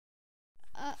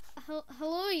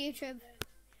YouTube.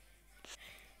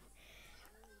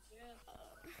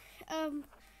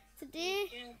 Today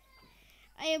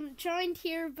I am joined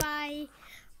here by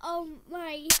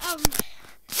my I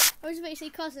was about to say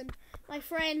cousin, my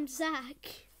friend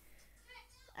Zach,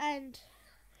 and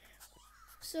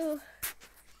so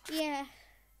yeah.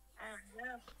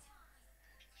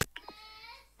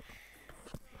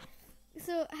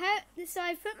 So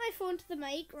I put my phone to the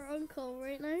mic. We're on call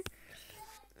right now,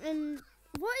 and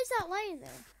what is that line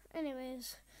there?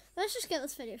 Anyways, let's just get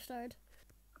this video started.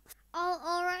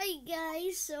 Alright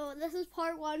guys, so this is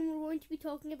part 1. We're going to be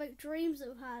talking about dreams that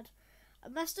we've had.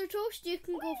 Mr. Toast, you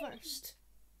can go first.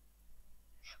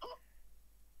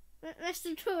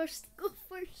 Mr. Toast, go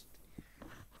first.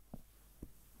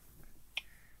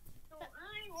 So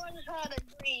I once had a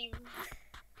dream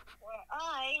where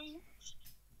I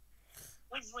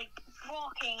was like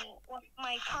walking with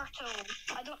my turtle.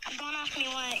 Don't ask me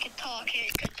why it could talk.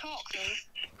 It could talk though,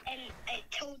 and it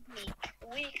told me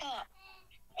wake up.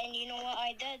 And you know what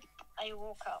I did? I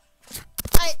woke up.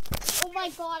 Oh my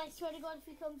god! I swear to God, if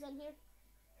he comes in here.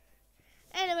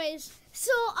 Anyways,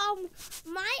 so I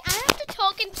have to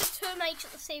talk into 2 mics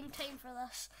at the same time for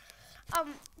this.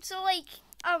 So like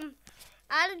I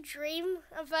had a dream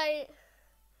about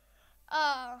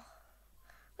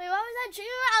wait, what was that dream?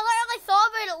 I literally thought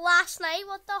about it last night.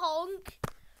 What the honk?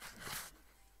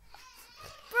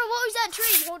 Bro, what was that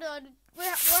dream? Hold on.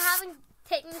 We're having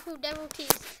technical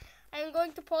difficulties. I'm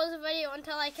going to pause the video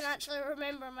until I can actually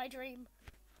remember my dream.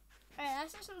 Alright,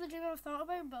 that's just the dream I've thought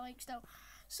about, but like still.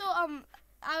 So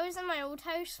I was in my old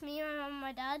house, me, my mom, and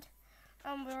my dad.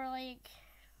 We were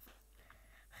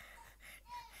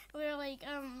like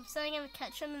sitting in the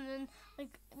kitchen, and then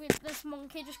like this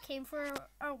monkey just came through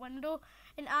our window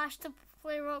and asked to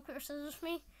play rock paper scissors with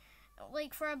me,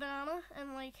 like for a banana.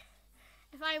 And like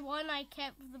if I won, I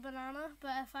kept the banana,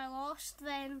 but if I lost,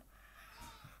 then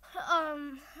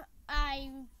I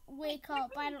wake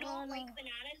up. I don't really know. Like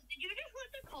bananas. Did you just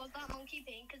want to call that monkey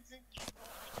pain because you don't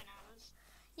like bananas?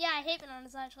 Yeah, I hate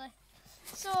bananas actually.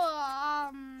 So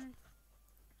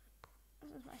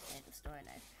this is my side of the story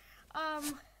now.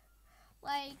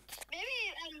 Like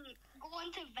maybe go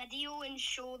into video and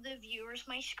show the viewers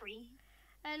my screen.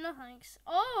 No thanks.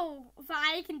 Oh, but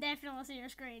I can definitely see your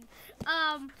screen.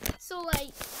 So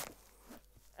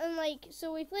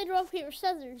we played rock paper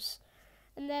scissors.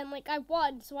 And then, like, I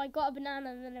won, so I got a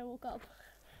banana, and then I woke up.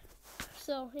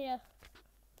 So, yeah.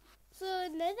 So,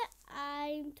 now that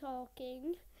I'm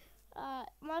talking,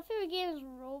 my favourite game is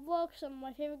Roblox, and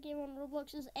my favourite game on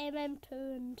Roblox is MM2,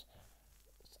 and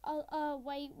it's a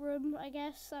white room, I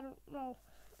guess. I don't know.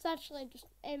 It's actually just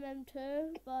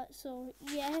MM2, but, so,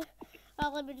 yeah.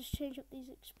 Let me just change up these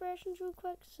expressions real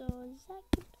quick, so, Zach,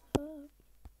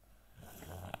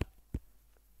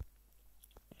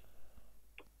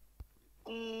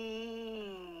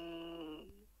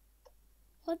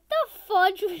 What the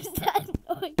fudge was that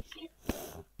noise?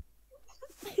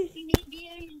 Maybe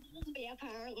I'm a zombie,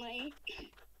 apparently.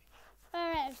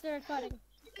 Alright, I'm still recording.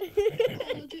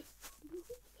 The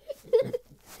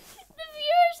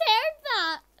viewers heard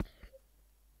that.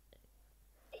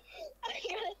 I'm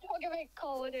gonna talk about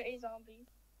Call of Duty Zombies.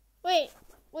 Wait,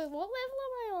 what level am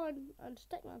I on? On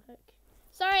Stickman Hook.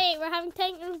 Sorry, we're having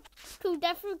technical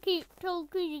difficulties. Right,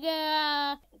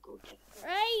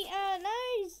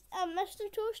 now, Mr.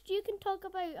 Toast, you can talk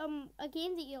about a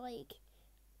game that you like.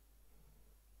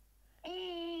 Let me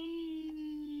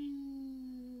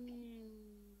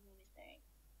think.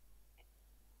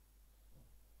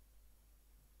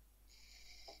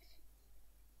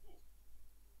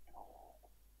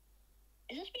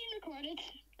 Is this being recorded?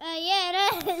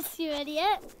 Yeah, it is, you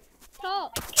idiot.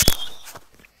 Talk.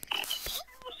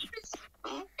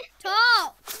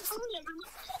 Talk.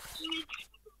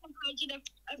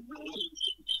 I'm really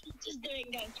just doing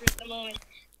that at the moment.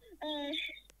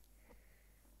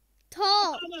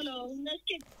 Talk. I don't know. Let's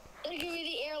give me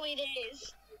the early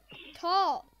days.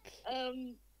 Talk.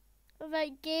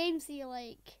 About games that you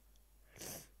like.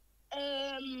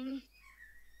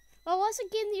 Well, what's a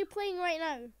game that you're playing right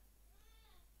now?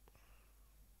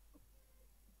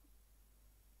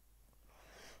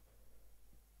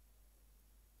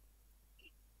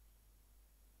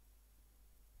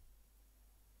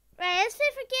 Right, his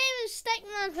favourite game is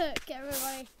Stickman Hook,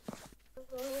 everybody.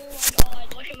 Oh my god,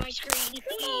 look at my screen.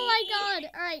 Oh my god.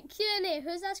 Alright, Q&A.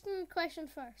 Who's asking a question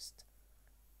first?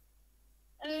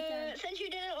 Since you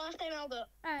did it last time, I'll do it.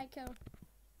 Alright, cool.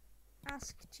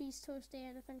 Ask Cheese Toasty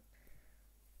anything.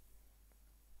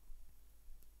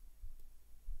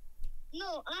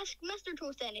 No, ask Mr.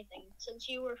 Toast anything, since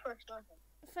you were first on him.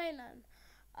 Fine then.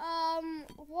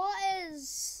 What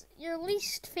is your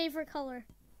least favourite colour?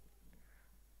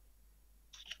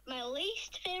 My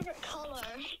least favorite color.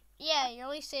 Yeah, your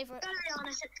least favorite. To be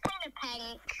honest, it's kind of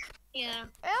pink. Yeah.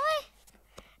 Really?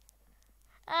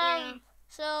 Yeah.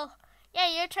 So, yeah,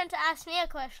 your turn to ask me a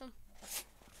question.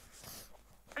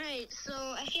 Right,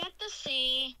 so if you had to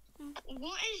say,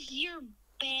 what is your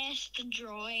best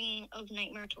drawing of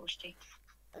Nightmare Toasty?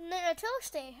 Nightmare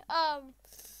Toasty.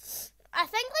 I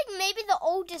think like maybe the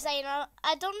old design.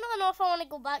 I don't know if I want to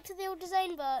go back to the old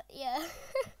design, but yeah,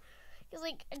 because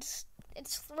like it's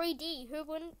 3D. Who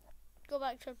wouldn't go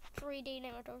back to 3D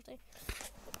Nightmare Toasty?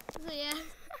 So yeah.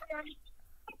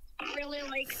 I really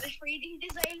like the 3D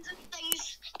designs and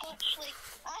things. Actually,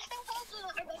 I think that's the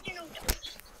original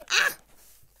Toast.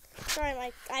 Sorry,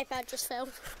 my iPad just fell.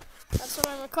 That's what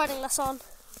I'm recording this on.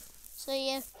 So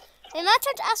yeah. And my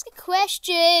turn to ask a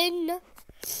question.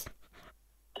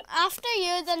 After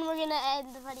you, then we're gonna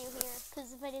end the video here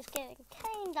because the video's getting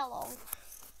kinda long.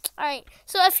 Alright,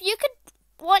 so if you could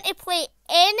want to play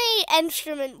any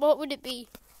instrument, what would it be?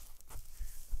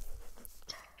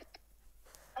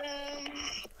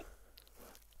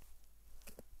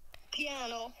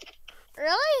 Piano.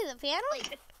 Really? The piano? Like,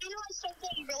 the piano is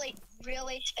something really,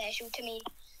 really special to me.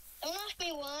 Don't ask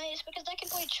me why. It's because I can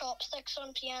play chopsticks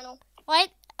on piano.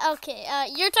 What? Okay,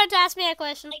 your turn to ask me a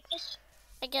question. Like this.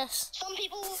 I guess. Some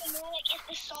people will know, like, it's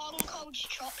the song called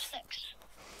Chopsticks.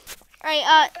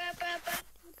 Alright,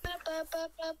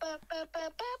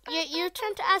 your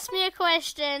turn to ask me a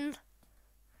question.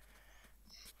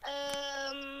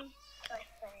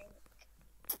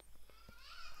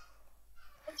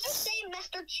 Would you say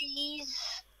Mr.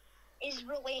 Cheese is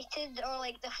related, or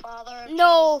like the father of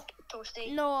No. Cheese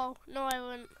Toasty? No, I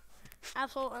wouldn't.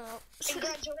 Absolutely not.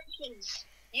 Congratulations.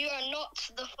 You are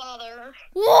not the father.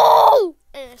 Whoa!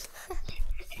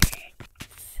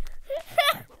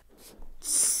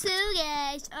 So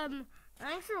guys,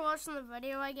 thanks for watching the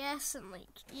video, I guess, and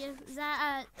like, yeah, is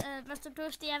that Mr.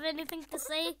 Toast, do you have anything to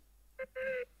say?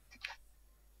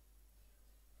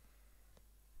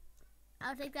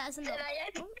 I'll take that as a no.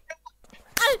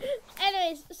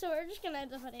 Anyways, so we're just gonna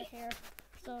end the video here.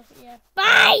 So yeah,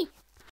 bye.